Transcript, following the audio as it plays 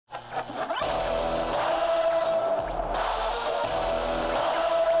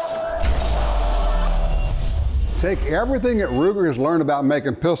Take everything that Ruger has learned about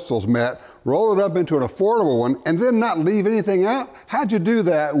making pistols, Matt, roll it up into an affordable one, and then not leave anything out? How'd you do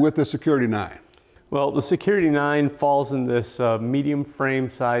that with the Security-9? Well, the Security-9 falls in this medium frame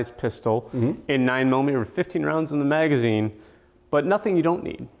size pistol in 9mm with 15 rounds in the magazine, but nothing you don't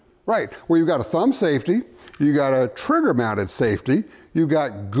need. Right. Well, you've got a thumb safety, you got a trigger mounted safety, you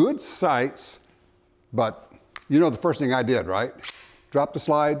got good sights, but you know the first thing I did, right? Drop the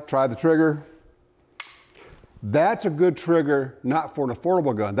slide, try the trigger. That's a good trigger, not for an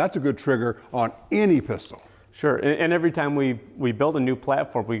affordable gun. That's a good trigger on any pistol. Sure, and every time we build a new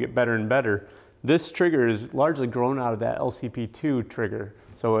platform, we get better and better. This trigger is largely grown out of that LCP2 trigger.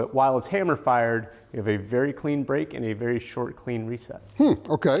 So while it's hammer fired, you have a very clean break and a very short, clean reset.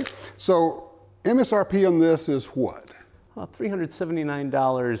 Okay. So MSRP on this is what? $379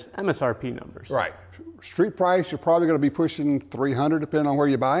 MSRP numbers. Right. Street price, you're probably going to be pushing $300 depending on where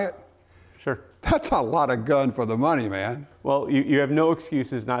you buy it? Sure. That's a lot of gun for the money, man. Well, you have no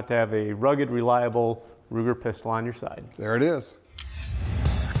excuses not to have a rugged, reliable Ruger pistol on your side. There it is.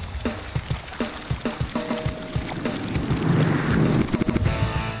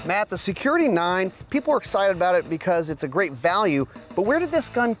 Matt, the Security-9, people are excited about it because it's a great value, but where did this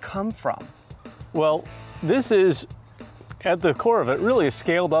gun come from? Well, this is, at the core of it, really a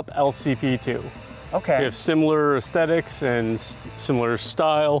scaled up LCP2. Okay. We have similar aesthetics and similar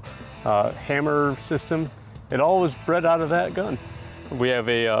style, hammer system. It all was bred out of that gun. We have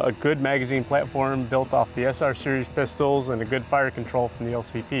a good magazine platform built off the SR series pistols and a good fire control from the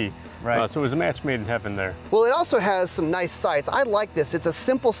LCP. Right. So it was a match made in heaven there. Well, it also has some nice sights. I like this. It's a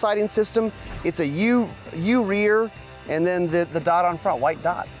simple sighting system. It's a U rear, and then the dot on front, white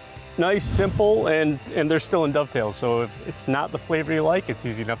dot. Nice, simple, and they're still in dovetail. So if it's not the flavor you like, it's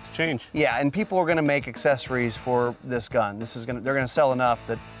easy enough to change. Yeah, and people are going to make accessories for this gun. They're going to sell enough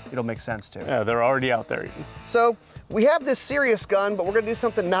that it'll make sense too. Yeah, they're already out there. So we have this serious gun, but we're going to do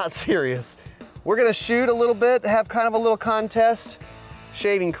something not serious. We're going to shoot a little bit, have kind of a little contest.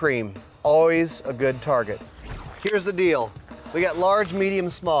 Shaving cream, always a good target. Here's the deal. We got large, medium,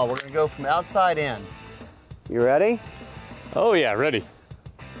 small. We're gonna go from outside in. You ready? Oh yeah, ready.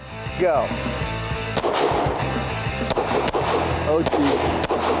 Go. Oh geez.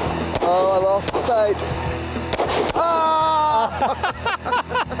 Oh, I lost the sight. Ah!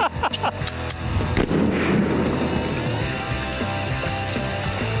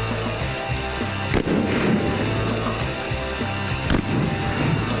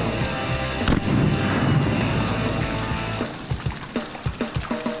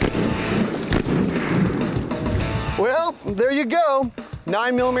 Well, there you go.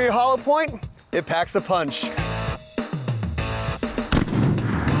 9mm hollow point, it packs a punch.